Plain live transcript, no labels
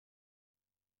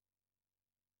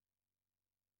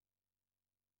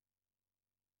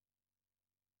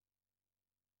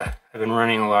I've been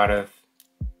running a lot of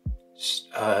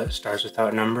Stars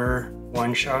Without Number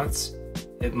one-shots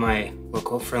at my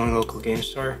friendly local game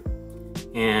store,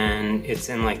 and it's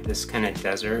in like this kind of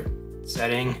desert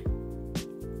setting.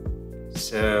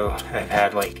 So I've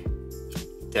had like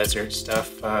desert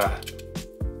stuff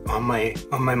on my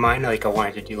mind. Like I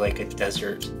wanted to do like a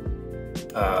desert,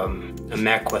 a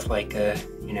mech with like a,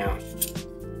 you know,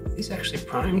 are these actually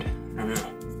primed? I don't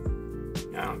know.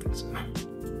 No, I don't think so.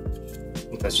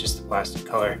 I think that's just the plastic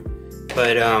color.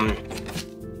 But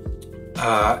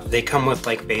they come with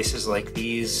like bases like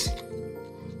these,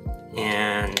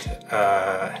 and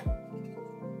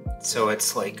so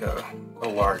it's like a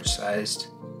large sized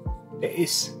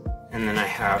base. And then I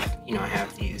have, you know, I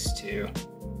have these too.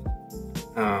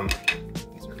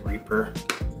 These are Reaper,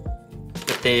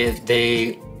 but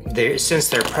they since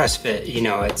they're press fit, you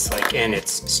know, it's like, and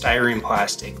it's styrene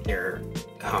plastic, they're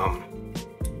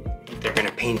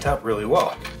gonna paint up really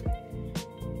well.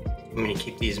 I'm gonna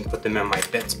keep these and put them in my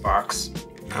bits box.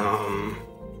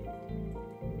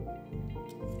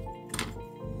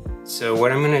 So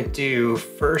what I'm gonna do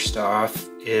first off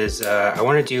is I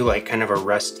want to do like kind of a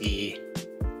rusty,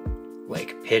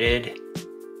 like pitted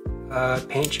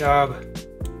paint job.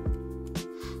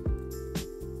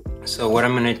 So what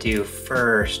I'm gonna do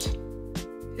first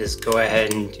is go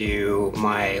ahead and do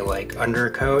my like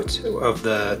undercoat of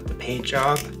the paint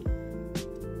job,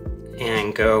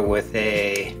 and go with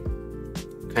a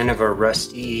kind of a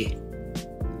rusty,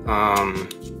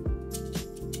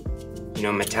 you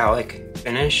know, metallic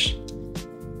finish.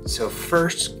 So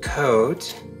first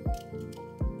coat,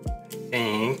 I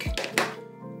think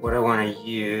what I want to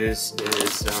use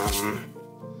is,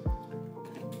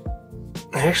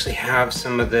 I actually have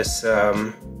some of this, I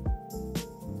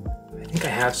think I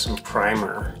have some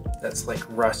primer that's like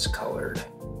rust colored.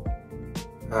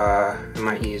 I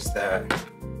might use that,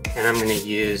 and I'm going to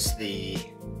use the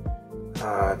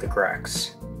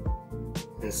Grex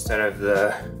instead of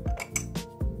the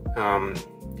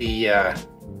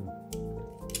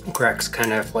Grex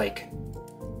kind of like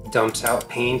dumps out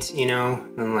paint, you know,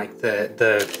 and like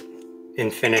the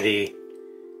Infinity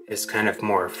is kind of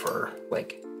more for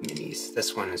like minis.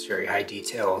 This one is very high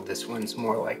detail. This one's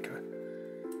more like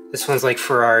this one's like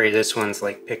Ferrari. This one's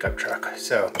like pickup truck.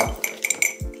 So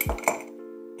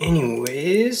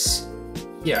anyways,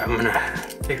 yeah, I'm gonna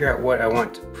figure out what I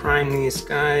want to prime these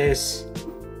guys,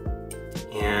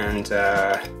 and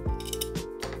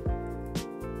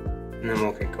then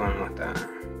we'll get going with that.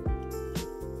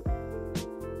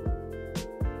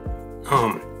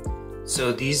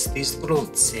 So these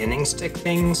little sanding stick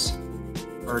things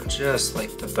are just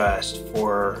like the best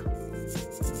for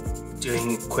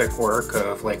doing quick work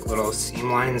of like little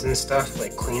seam lines and stuff,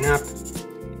 like cleanup.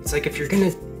 It's like if you're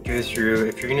gonna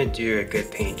do a good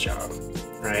paint job,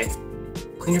 right?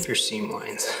 Clean up your seam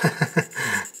lines.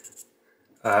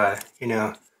 You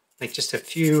know, like just a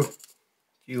few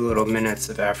little minutes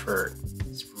of effort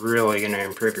is really gonna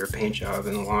improve your paint job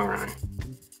in the long run.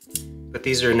 But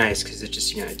these are nice because it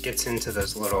just, you know, it gets into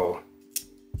those little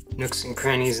nooks and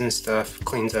crannies and stuff,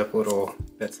 cleans up little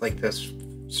bits like this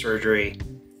surgery.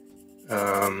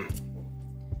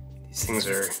 These things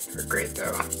are great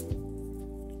though. I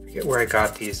forget where I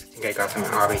got these. I think I got them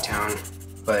at Hobbytown.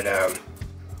 But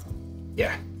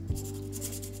yeah,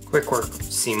 quick work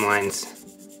seam lines.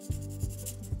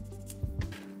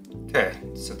 Okay,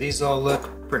 so these all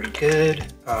look pretty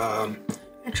good. I'm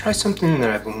gonna try something that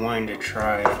I've been wanting to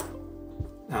try.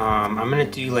 I'm gonna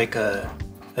do like a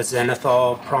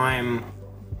zenithal prime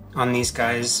on these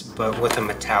guys, but with a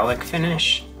metallic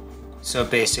finish. So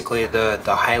basically the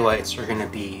highlights are gonna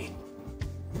be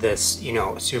this, you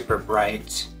know, super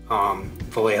bright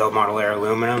Vallejo Model Air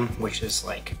aluminum, which is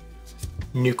like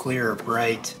nuclear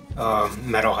bright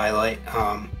metal highlight.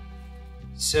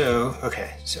 So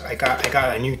okay, so I got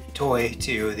a new toy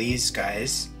too, these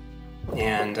guys,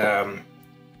 and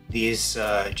these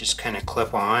just kind of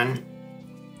clip on,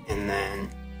 and then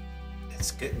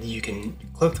it's good. You can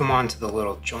clip them onto the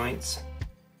little joints,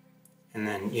 and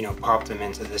then, you know, pop them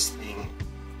into this thing,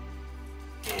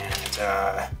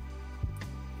 and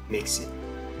makes it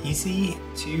easy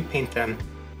to paint them.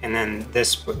 And then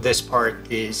this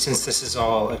part is, since this is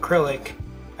all acrylic,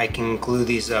 I can glue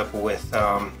these up with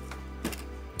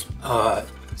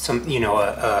some, you know,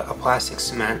 a plastic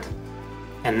cement,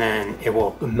 and then it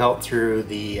will melt through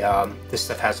the this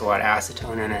stuff has a lot of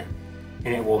acetone in it,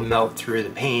 and it will melt through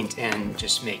the paint and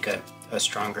just make a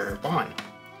stronger bond.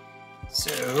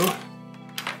 So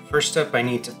first up, I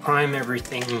need to prime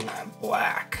everything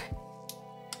black.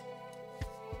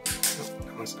 Oh,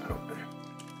 that one's not open.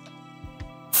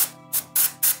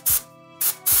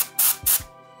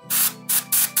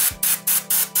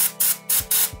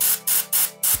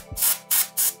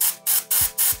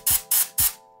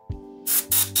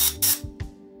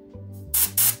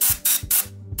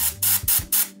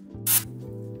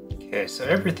 Okay, so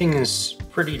everything is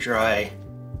pretty dry,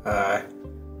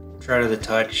 dry to the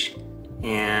touch,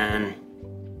 and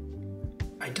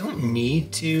I don't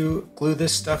need to glue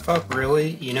this stuff up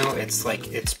really. You know, it's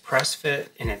like it's press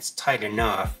fit and it's tight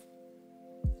enough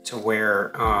to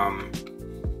where I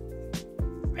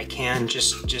can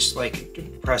just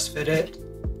like press fit it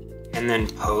and then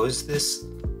pose this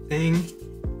thing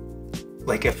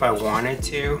like if I wanted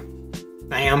to.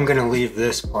 I am gonna leave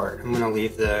this part. I'm gonna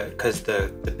leave because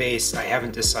the base, I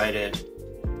haven't decided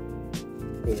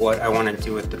what I want to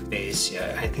do with the base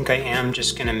yet. I think I am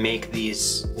just gonna make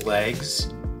these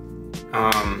legs.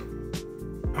 I'm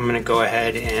gonna go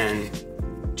ahead and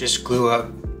just glue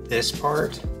up this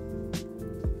part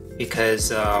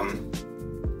because I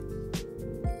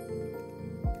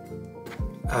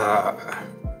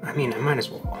mean, I might as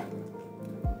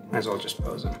well just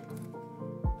pose them.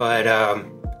 But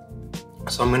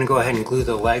so I'm gonna go ahead and glue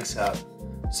the legs up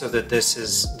so that this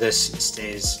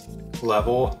stays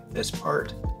level, this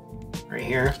part right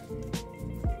here.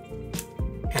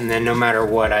 And then no matter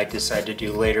what I decide to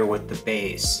do later with the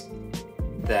base,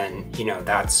 then, you know,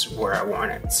 that's where I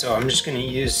want it. So I'm just gonna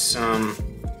use some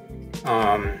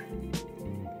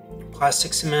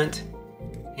plastic cement,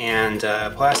 and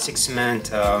plastic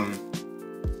cement,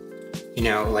 you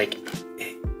know, like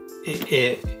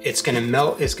it's gonna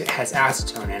melt. It has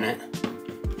acetone in it,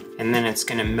 and then it's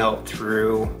gonna melt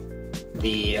through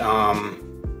the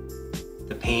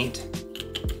paint,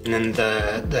 and then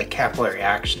the capillary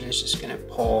action is just gonna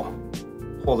pull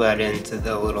that into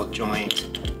the little joint.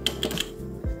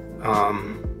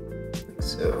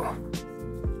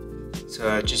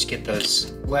 So just get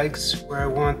those legs where I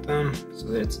want them, so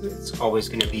that it's always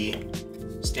gonna be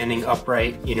standing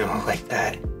upright, you know, like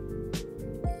that.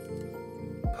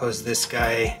 Pose this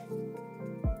guy,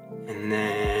 and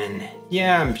then,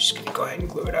 yeah, I'm just gonna go ahead and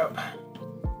glue it up.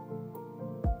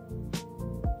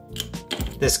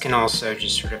 This can also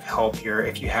just sort of help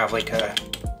if you have like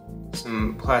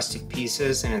some plastic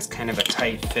pieces and it's kind of a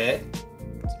tight fit,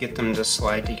 to get them to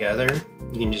slide together.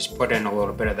 You can just put in a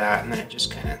little bit of that and then it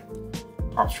just kind of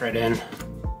pops right in.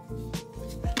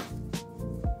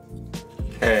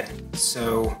 Okay,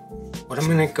 so what I'm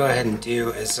gonna go ahead and do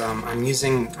is I'm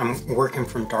working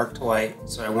from dark to light,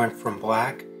 so I went from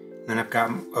black, and then I've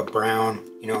got a brown,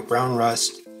 you know, brown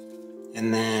rust,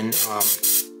 and then I'm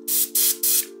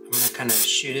gonna kind of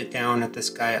shoot it down at this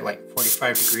guy at like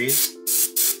 45 degrees,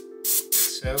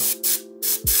 like so.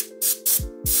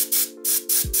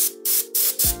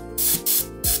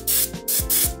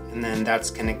 And then that's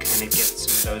gonna kind of get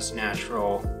some of those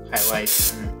natural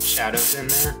highlights and shadows in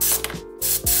there.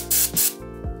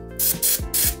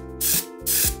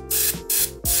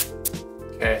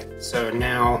 Okay, so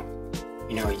now,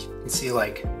 you know, you can see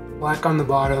like black on the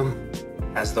bottom,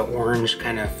 has the orange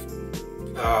kind of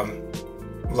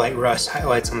light rust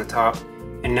highlights on the top.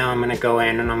 And now I'm gonna go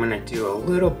in and I'm gonna do a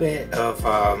little bit of,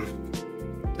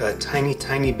 a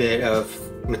tiny bit of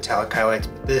metallic highlights,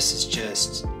 but this is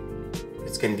just,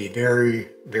 it's gonna be very,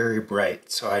 very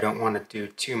bright, so I don't wanna do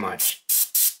too much.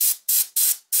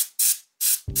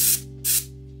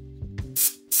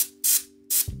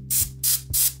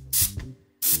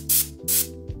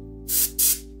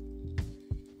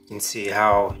 You can see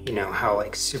how, you know, how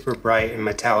like super bright and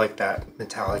metallic that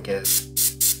metallic is.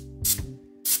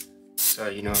 So,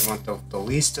 you know, I want the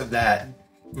least of that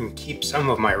and keep some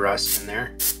of my rust in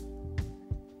there.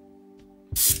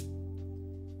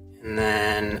 And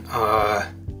then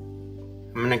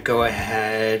I'm gonna go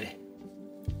ahead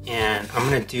and I'm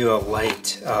gonna do a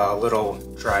light little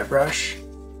dry brush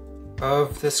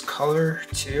of this color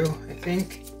too, I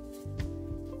think.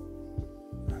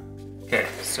 Okay,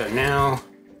 so now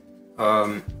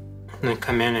I'm gonna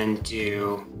come in and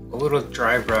do a little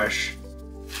dry brush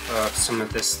of some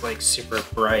of this like super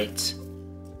bright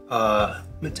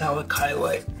metallic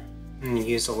highlight. I'm gonna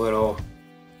use a little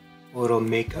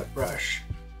makeup brush.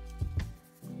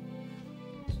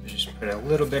 So just put a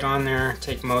little bit on there,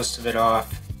 take most of it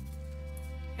off,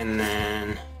 and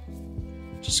then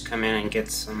just come in and get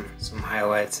some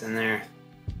highlights in there.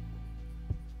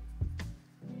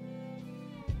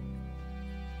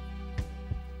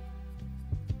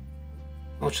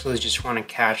 Mostly just want to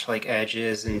catch like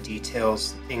edges and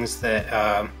details, things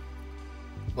that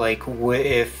like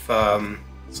if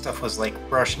stuff was like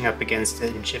brushing up against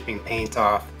it and chipping paint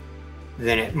off,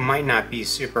 then it might not be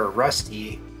super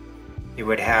rusty. It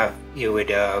would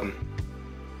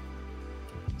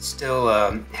still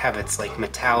have its like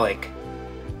metallic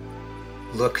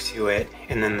look to it,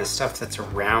 and then the stuff that's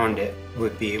around it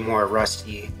would be more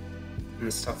rusty than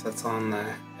the stuff that's on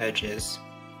the edges.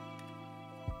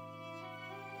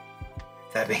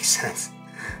 If that makes sense.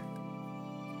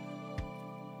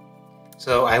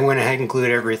 So I went ahead and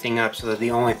glued everything up so that the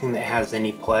only thing that has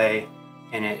any play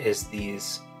in it is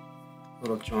these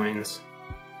little joins.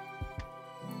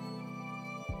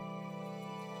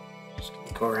 Just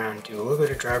gonna go around and do a little bit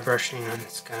of dry brushing on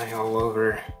this guy all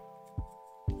over.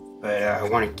 But I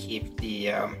want to keep the,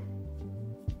 you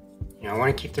know, I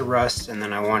want to keep the rust, and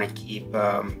then I want to keep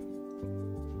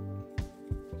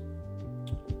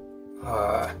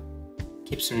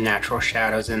some natural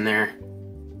shadows in there.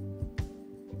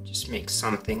 Just make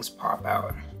some things pop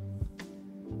out.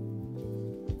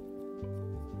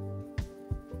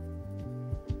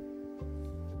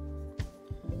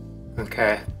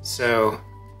 Okay, so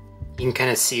you can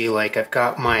kind of see, like, I've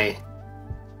got my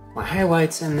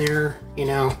highlights in there, you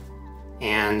know,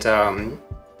 and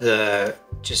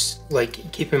just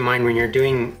like keep in mind when you're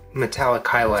doing metallic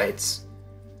highlights,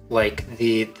 like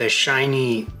the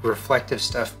shiny reflective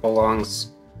stuff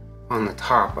belongs on the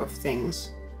top of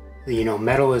things. You know,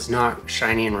 metal is not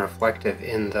shiny and reflective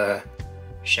in the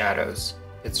shadows.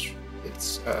 It's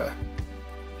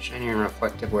shiny and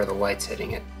reflective where the light's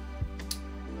hitting it.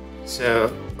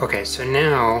 So, okay, so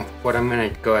now what I'm gonna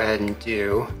go ahead and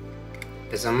do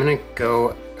is I'm gonna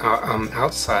go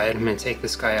outside. I'm gonna take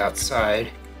this guy outside,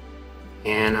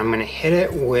 and I'm gonna hit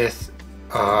it with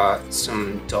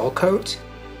some dull coat,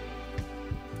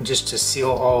 just to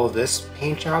seal all of this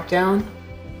paint job down.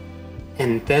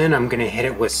 And then I'm gonna hit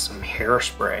it with some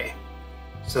hairspray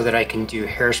so that I can do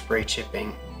hairspray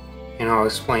chipping. And I'll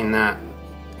explain that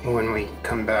when we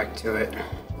come back to it.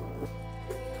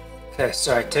 Okay,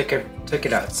 so I took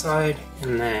it outside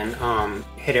and then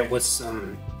hit it with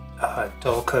some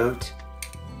dull coat,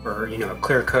 or, you know, a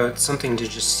clear coat, something to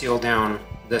just seal down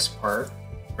this part,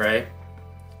 right?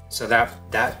 So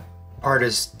that part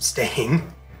is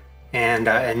staying. And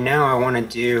now I want to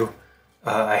do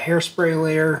a hairspray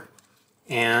layer,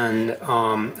 and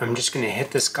I'm just going to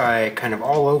hit this guy kind of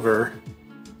all over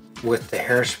with the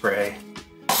hairspray,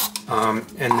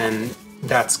 and then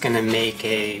that's going to make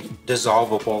a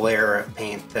dissolvable layer of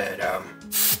paint that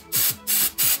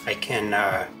I can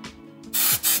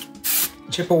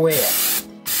chip away at.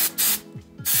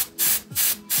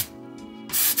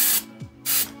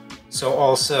 So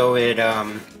also it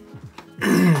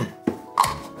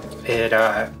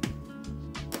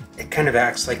kind of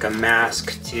acts like a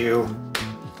mask too,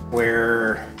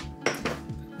 where,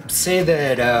 say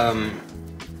that I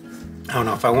don't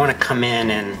know, if I want to come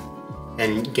in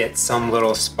and get some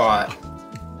little spot,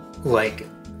 like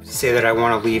say that I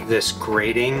want to leave this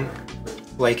grating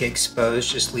like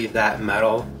exposed, just leave that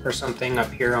metal or something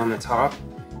up here on the top,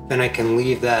 then I can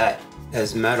leave that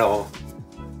as metal,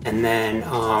 and then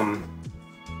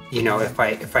you know, if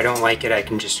I don't like it, I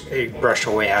can just brush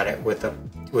away at it with a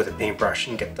paintbrush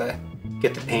and get the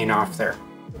paint off there.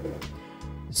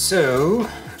 So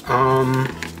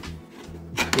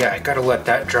yeah, I gotta let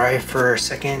that dry for a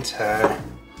second.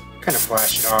 Kind of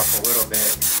flash it off a little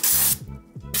bit.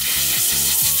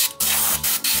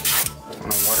 I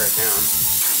want to water it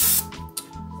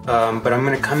down. But I'm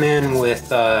gonna come in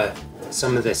with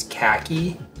some of this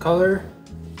khaki color,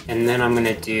 and then I'm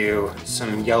gonna do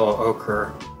some yellow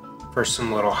ochre for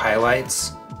some little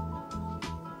highlights.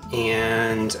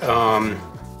 And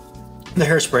the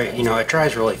hairspray, you know, it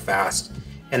dries really fast,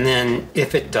 and then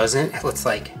if it doesn't, it's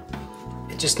like,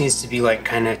 it just needs to be like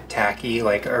kind of tacky,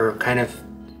 like, or kind of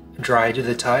dry to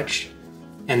the touch,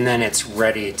 and then it's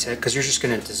ready to, because you're just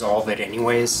going to dissolve it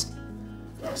anyways.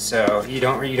 So you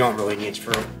definitely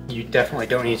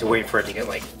don't need to wait for it to get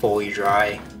like fully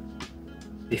dry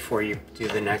before you do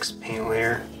the next paint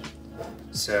layer.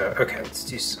 So okay, let's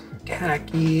do some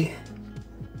khaki.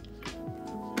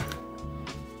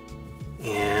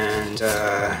 And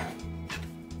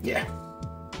yeah.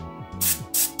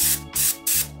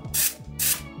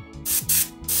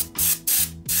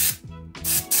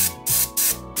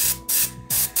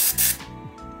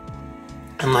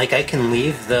 And like, I can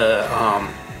leave the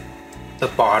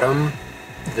bottom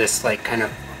this like kind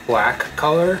of black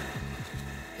color,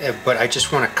 but I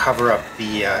just want to cover up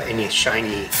the any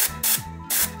shiny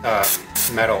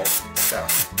metal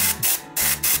stuff.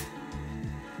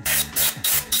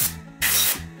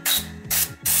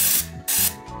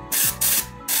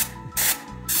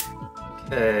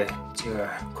 Okay, do a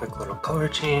quick little color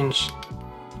change,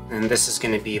 and this is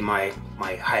going to be my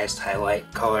highest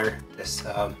highlight color, this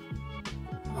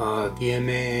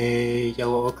VMA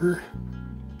yellow ochre.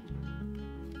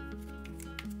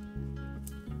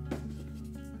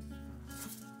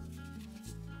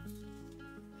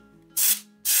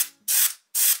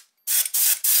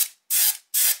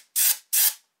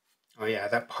 Oh yeah,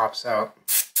 that pops out.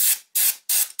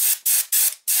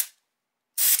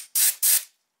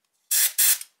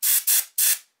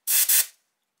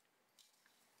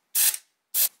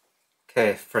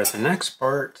 Okay, for the next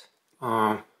part,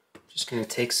 just gonna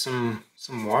take some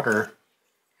water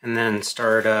and then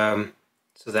start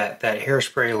so that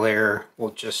hairspray layer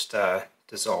will just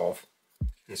dissolve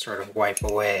and sort of wipe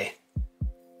away.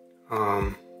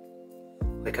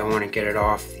 Like I want to get it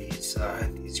off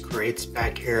these grates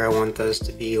back here. I want those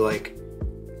to be like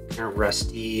kind of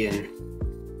rusty and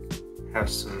have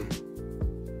some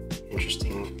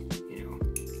interesting, you know,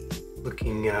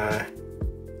 looking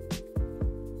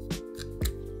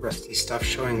rusty stuff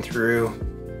showing through.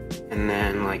 And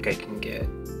then like I can get,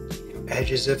 you know,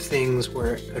 edges of things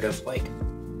where it could have like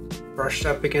brushed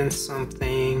up against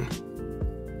something.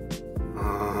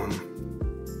 I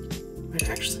might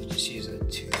actually just use a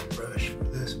toothbrush for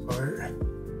this part.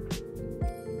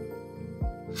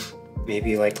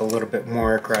 Maybe like a little bit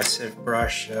more aggressive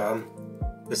brush.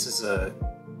 This is a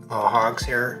hog's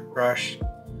hair brush,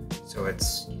 so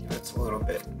it's, you know, it's a little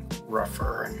bit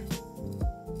rougher and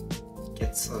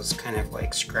gets those kind of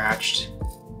like scratched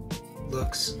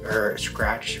looks or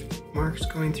scratch marks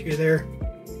going through there.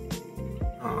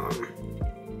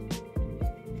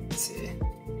 Let's see,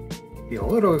 be a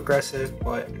little aggressive,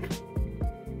 but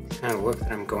kind of look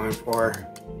that I'm going for.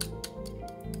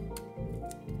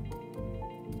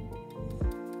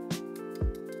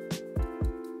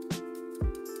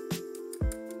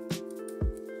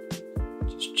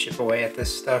 Just chip away at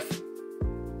this stuff.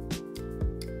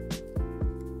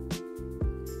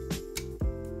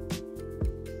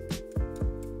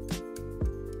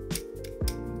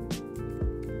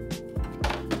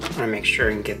 I want to make sure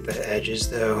I can get the edges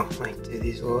though, like do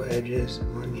these little edges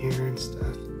on here and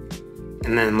stuff.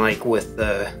 And then like with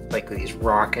these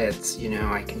rockets, you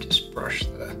know, I can just brush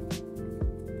the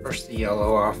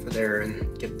yellow off of there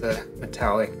and get the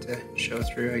metallic to show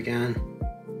through again.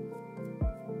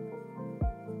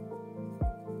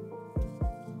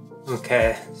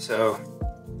 Okay, so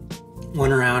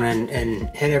went around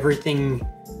and hit everything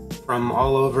from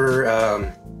all over.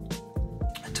 I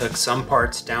took some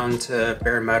parts down to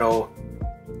bare metal,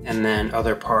 and then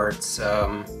other parts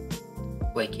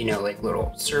like, you know, like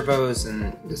little servos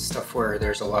and stuff where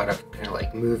there's a lot of kind of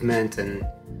like movement and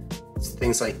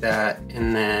things like that.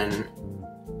 And then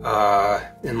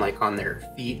and like on their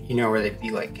feet, you know, where they'd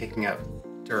be like kicking up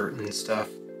dirt and stuff,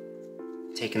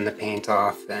 taking the paint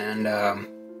off. And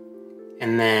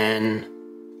then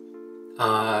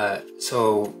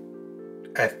so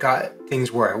I've got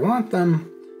things where I want them,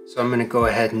 so I'm gonna go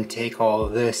ahead and take all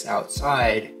of this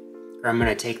outside, or I'm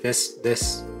gonna take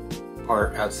this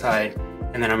part outside,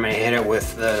 and then I'm gonna hit it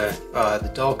with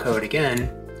the dull coat again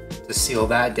to seal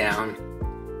that down.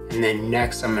 And then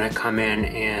next I'm gonna come in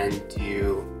and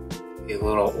do a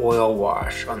little oil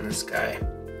wash on this guy.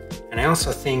 And I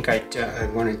also think I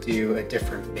wanna do a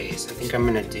different base. I think I'm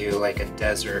gonna do like a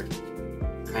desert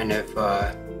kind of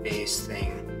base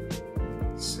thing.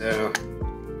 So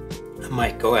I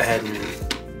might go ahead and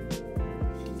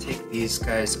take these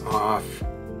guys off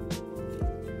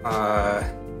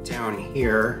down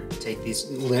here. Take these,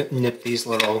 nip these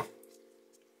little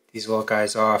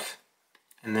guys off,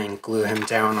 and then glue him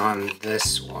down on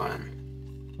this one.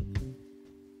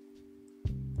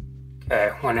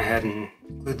 Okay, went ahead and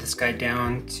glued this guy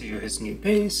down to his new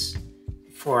base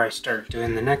before I start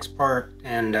doing the next part.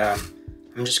 And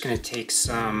I'm just gonna take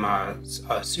some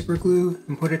super glue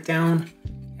and put it down,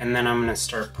 and then I'm gonna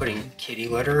start putting kitty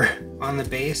litter on the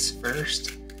base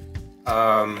first.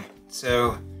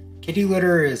 So kitty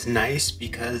litter is nice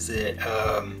because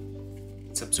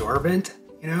it's absorbent,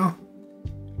 you know,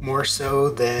 more so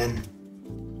than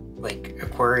like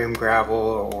aquarium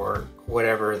gravel or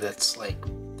whatever that's like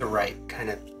the right kind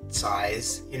of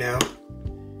size, you know.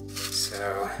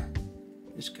 So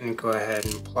I'm just gonna go ahead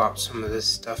and plop some of this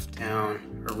stuff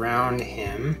down around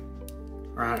him,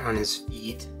 around on his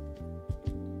feet,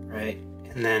 right?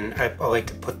 And then I like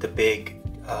to put the big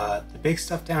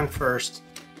stuff down first,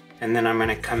 and then I'm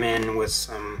gonna come in with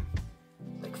some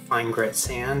like fine grit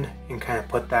sand and kind of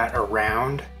put that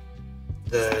around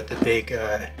the big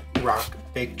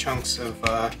big chunks of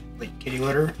like kitty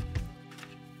litter.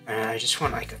 And I just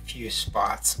want like a few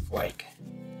spots of like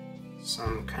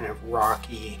some kind of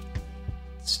rocky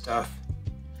stuff.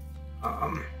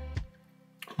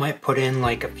 Might put in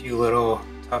like a few little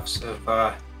tufts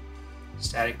of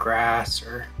static grass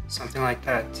or something like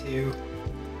that too.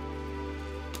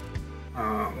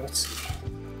 We'll see.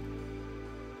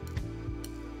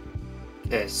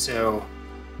 Okay, so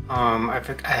I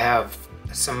have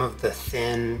some of the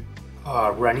thin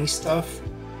runny stuff.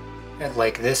 And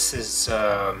like this is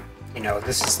you know,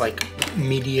 this is like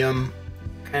medium,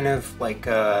 kind of like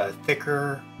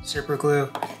thicker super glue,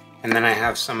 and then I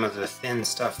have some of the thin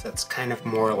stuff that's kind of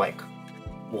more like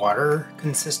water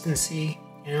consistency,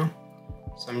 you know?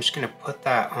 So I'm just gonna put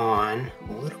that on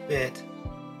a little bit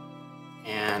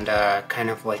and kind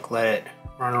of like let it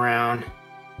run around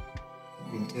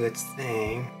and do its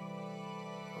thing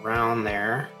around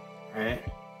there, right?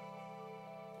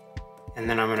 And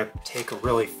then I'm gonna take a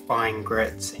really fine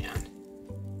grit sand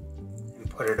and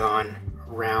put it on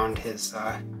around his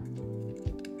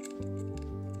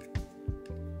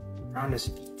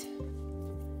feet.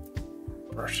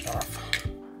 Brush it off.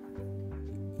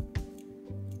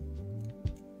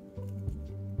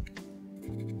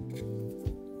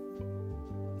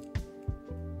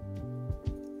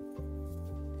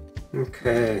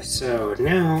 Okay, so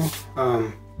now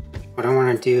what I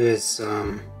want to do is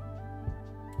I'm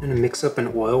gonna mix up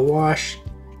an oil wash.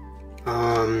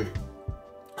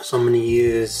 So I'm gonna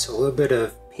use a little bit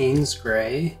of Payne's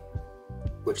Gray,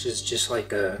 which is just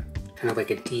like a kind of like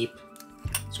a deep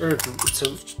sort of, it's a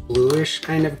bluish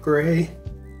kind of gray.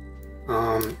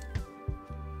 And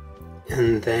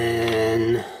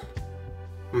then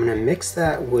I'm gonna mix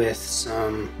that with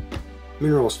some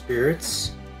mineral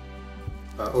spirits,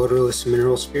 odorless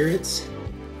mineral spirits,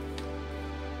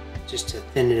 just to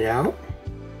thin it out.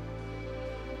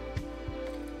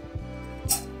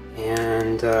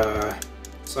 And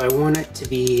so I want it to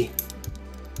be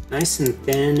nice and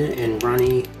thin and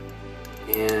runny,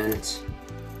 and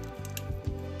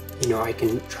you know, I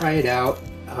can try it out,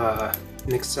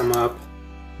 mix some up,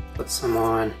 put some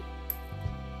on,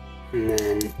 and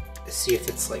then see if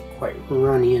it's like quite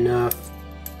runny enough.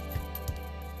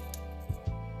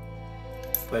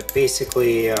 But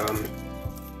basically, I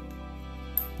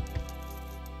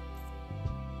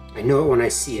know it when I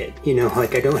see it, you know,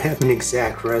 like I don't have an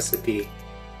exact recipe.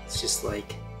 It's just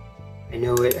like, I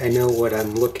know it, I know what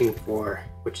I'm looking for,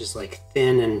 which is like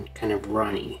thin and kind of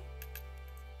runny.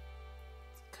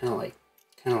 Kind of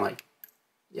like,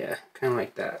 yeah, kind of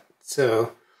like that.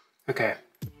 So, okay,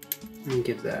 let me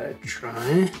give that a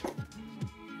try.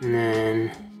 And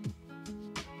then,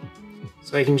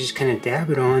 so I can just kind of dab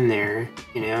it on there,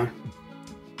 you know,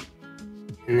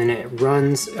 and then it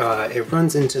runs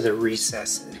into the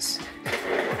recesses.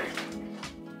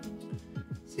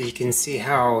 So you can see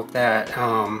how that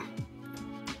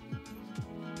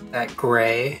that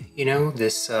gray, you know,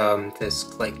 this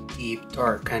like deep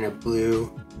dark kind of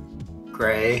blue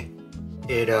gray,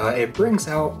 it brings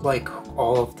out like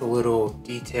all of the little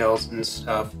details and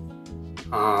stuff,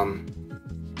 and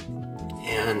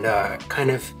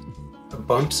kind of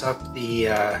bumps up the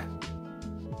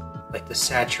like the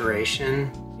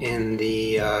saturation in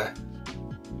the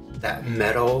that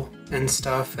metal and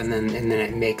stuff, and then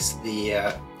it makes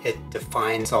the it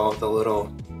defines all of the little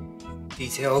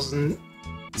details and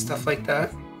stuff like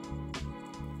that.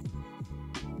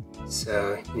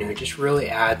 So, you know, it just really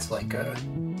adds like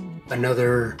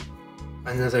another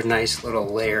nice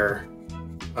little layer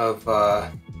of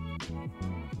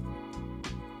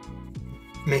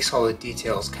makes all the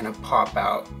details kind of pop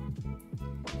out,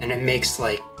 and it makes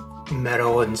like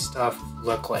metal and stuff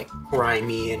look like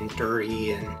grimy and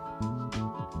dirty, and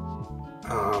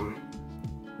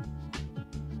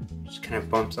just kind of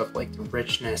bumps up like the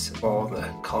richness of all the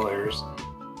colors.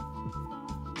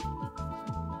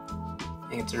 I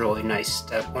think it's a really nice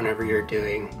step whenever you're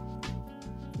doing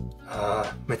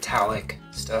metallic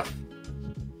stuff.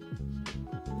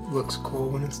 It looks cool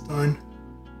when it's done.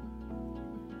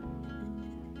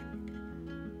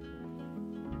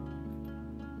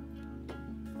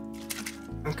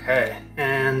 Okay,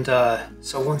 and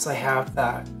so once I have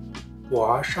that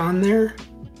wash on there,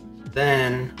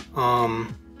 then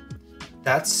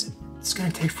it's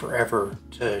gonna take forever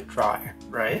to dry,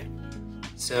 right?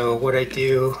 So what I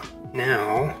do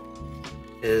now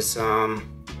is I'm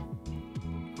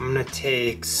gonna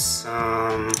take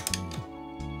some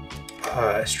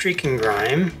streaking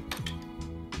grime.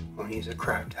 I'm gonna use a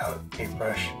cracked out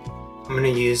paintbrush. I'm gonna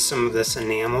use some of this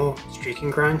enamel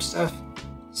streaking grime stuff.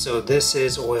 So this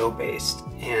is oil based,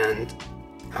 and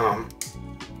I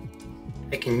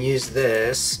can use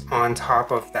this on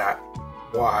top of that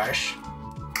wash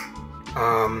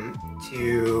and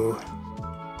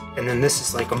then this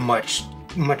is like a much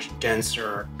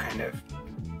denser kind of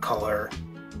color.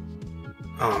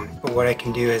 But what I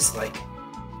can do is like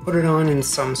put it on in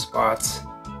some spots,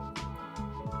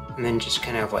 and then just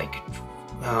kind of like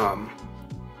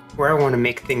where I want to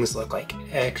make things look like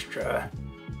extra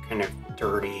kind of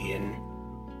dirty and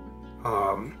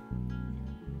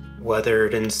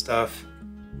weathered and stuff,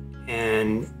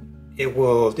 and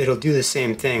it'll do the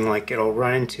same thing, like it'll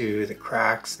run into the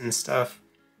cracks and stuff.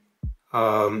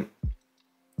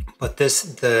 But this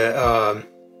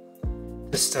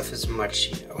stuff is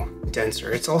much, you know,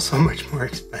 denser. It's also much more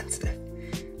expensive.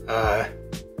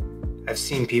 I've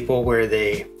seen people where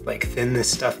they like thin this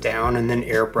stuff down and then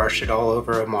airbrush it all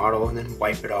over a model and then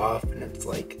wipe it off, and it's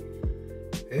like,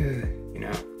 you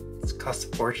know, it's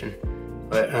cost a fortune.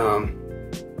 But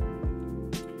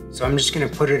so I'm just gonna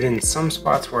put it in some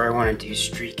spots where I want to do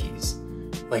streakies.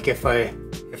 Like if I,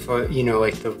 you know,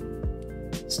 like the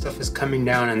stuff is coming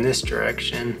down in this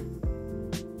direction,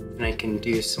 and I can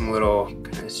do some little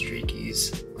kind of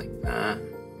streakies like that.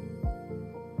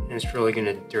 And it's really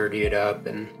gonna dirty it up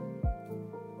and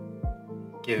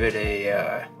give it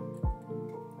a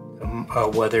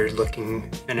weathered looking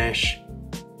finish.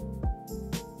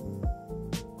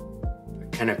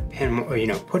 Kind of pin, you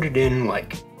know, put it in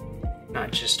like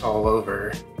not just all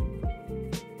over,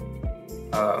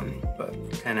 but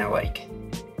kind of like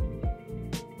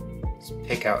just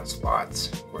pick out spots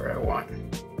where I want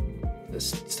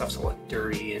this stuff to look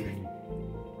dirty and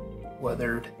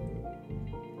weathered.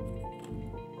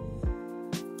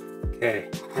 Okay,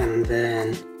 and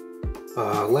then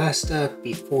last up,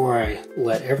 before I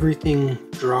let everything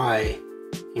dry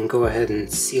and go ahead and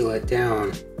seal it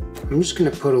down, I'm just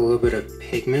gonna put a little bit of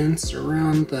pigments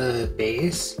around the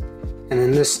base, and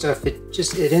then this stuff, it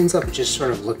ends up just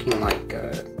sort of looking like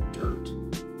dirt,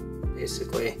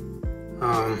 basically.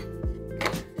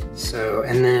 So,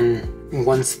 and then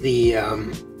once it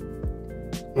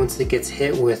gets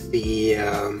hit with the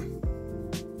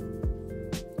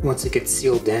once it gets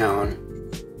sealed down,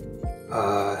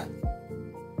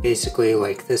 basically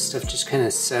like this stuff just kind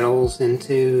of settles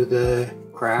into the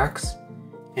cracks,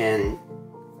 and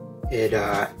it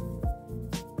yeah,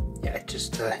 it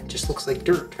just looks like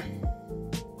dirt.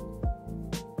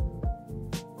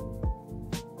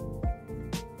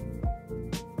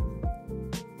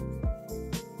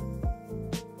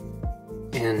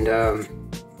 And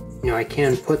you know, I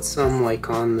can put some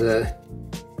like on the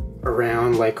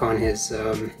around, like on his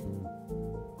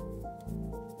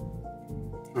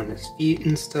feet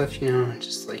and stuff, you know,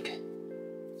 just like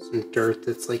some dirt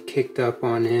that's like kicked up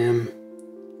on him.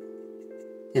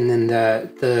 And then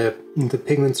the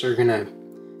pigments are gonna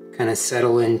kind of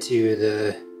settle into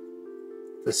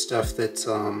the stuff that's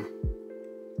the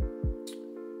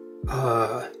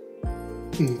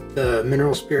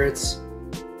mineral spirits,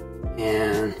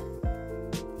 and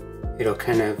it'll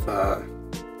kind of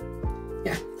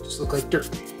yeah, just look like dirt.